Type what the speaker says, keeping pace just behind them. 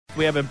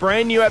We have a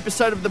brand new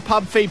episode of the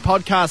Pub Feed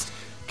podcast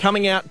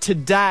coming out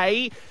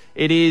today.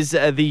 It is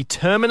the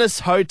Terminus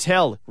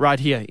Hotel right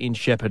here in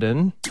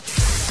Shepparton.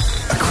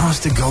 Across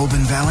the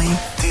Goulburn Valley,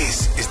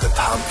 this is the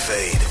Pub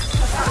Feed.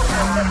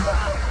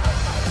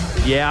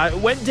 Yeah, I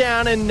went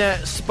down and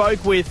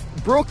spoke with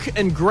Brooke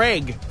and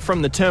Greg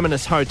from the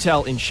Terminus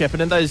Hotel in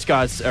Shepparton. Those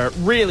guys are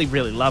really,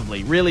 really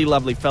lovely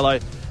fellow,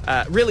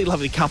 really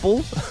lovely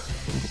couple.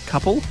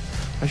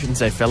 I shouldn't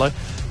say fellow.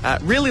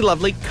 Really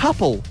lovely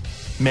couple.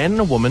 Man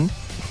and a woman.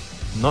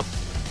 Not,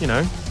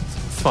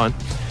 it's fine.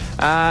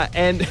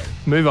 And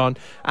move on.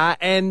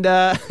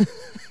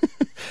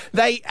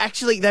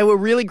 They were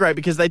really great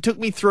because they took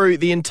me through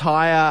the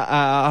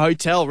entire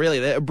hotel,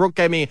 really. Brooke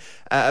gave me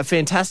a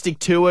fantastic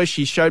tour.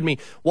 She showed me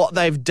what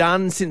they've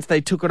done since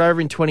they took it over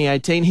in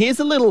 2018. Here's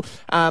a little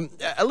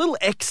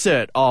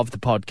excerpt of the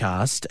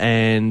podcast,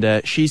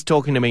 and she's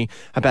talking to me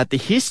about the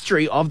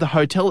history of the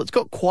hotel. It's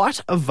got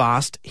quite a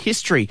vast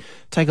history.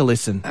 Take a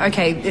listen.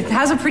 Okay, it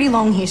has a pretty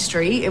long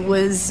history. It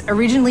was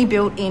originally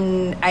built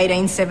in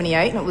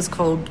 1878, and it was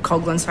called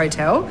Coughlan's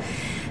Hotel.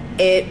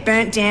 It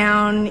burnt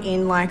down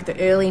in the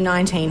early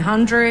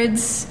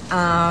 1900s,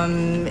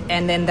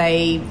 and then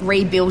they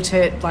rebuilt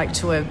it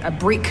to a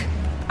brick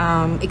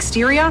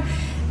exterior.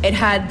 It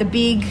had the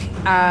big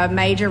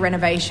major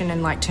renovation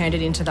and turned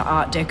it into the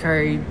Art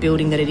Deco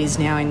building that it is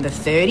now in the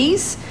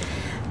 30s.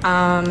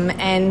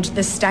 And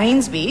the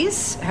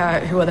Stainsbys,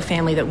 who are the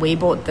family that we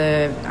bought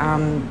the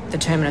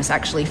Terminus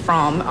actually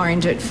from,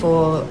 owned it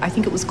for, I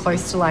think it was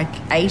close to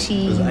 80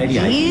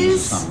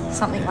 years,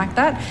 something like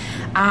that.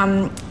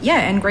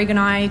 And Greg and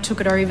I took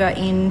it over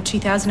in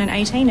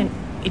 2018, and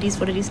it is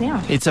what it is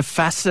now. It's a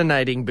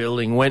fascinating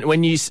building.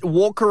 When you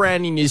walk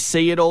around and you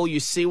see it all, you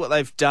see what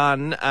they've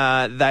done.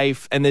 And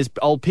there's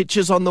old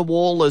pictures on the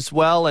wall as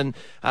well. And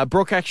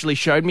Brooke actually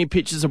showed me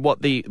pictures of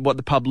what the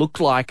pub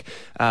looked like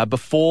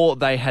before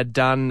they had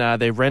done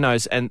their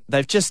renos, and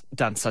they've just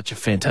done such a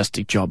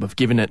fantastic job of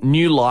giving it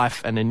new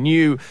life and a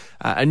new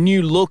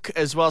look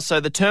as well. So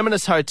the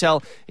Terminus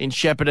Hotel in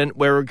Shepparton,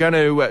 we're going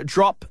to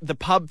drop the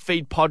Pub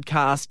Feed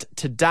podcast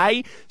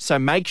today. So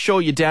make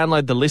sure you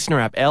download the Listener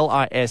app,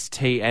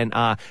 LISTNR,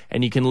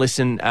 and you can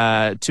listen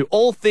to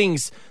all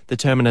things the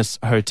Terminus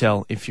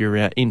Hotel if you're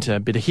into a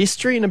bit of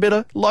history and a bit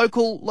of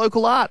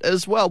local art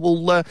as well.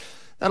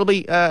 That'll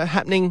be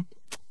happening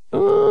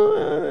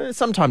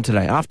sometime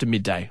today, after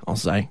midday, I'll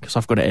say, because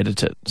I've got to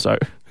edit it. So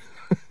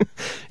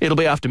it'll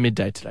be after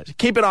midday today. So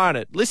keep an eye on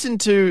it. Listen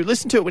to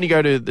it when you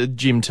go to the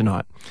gym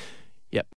tonight.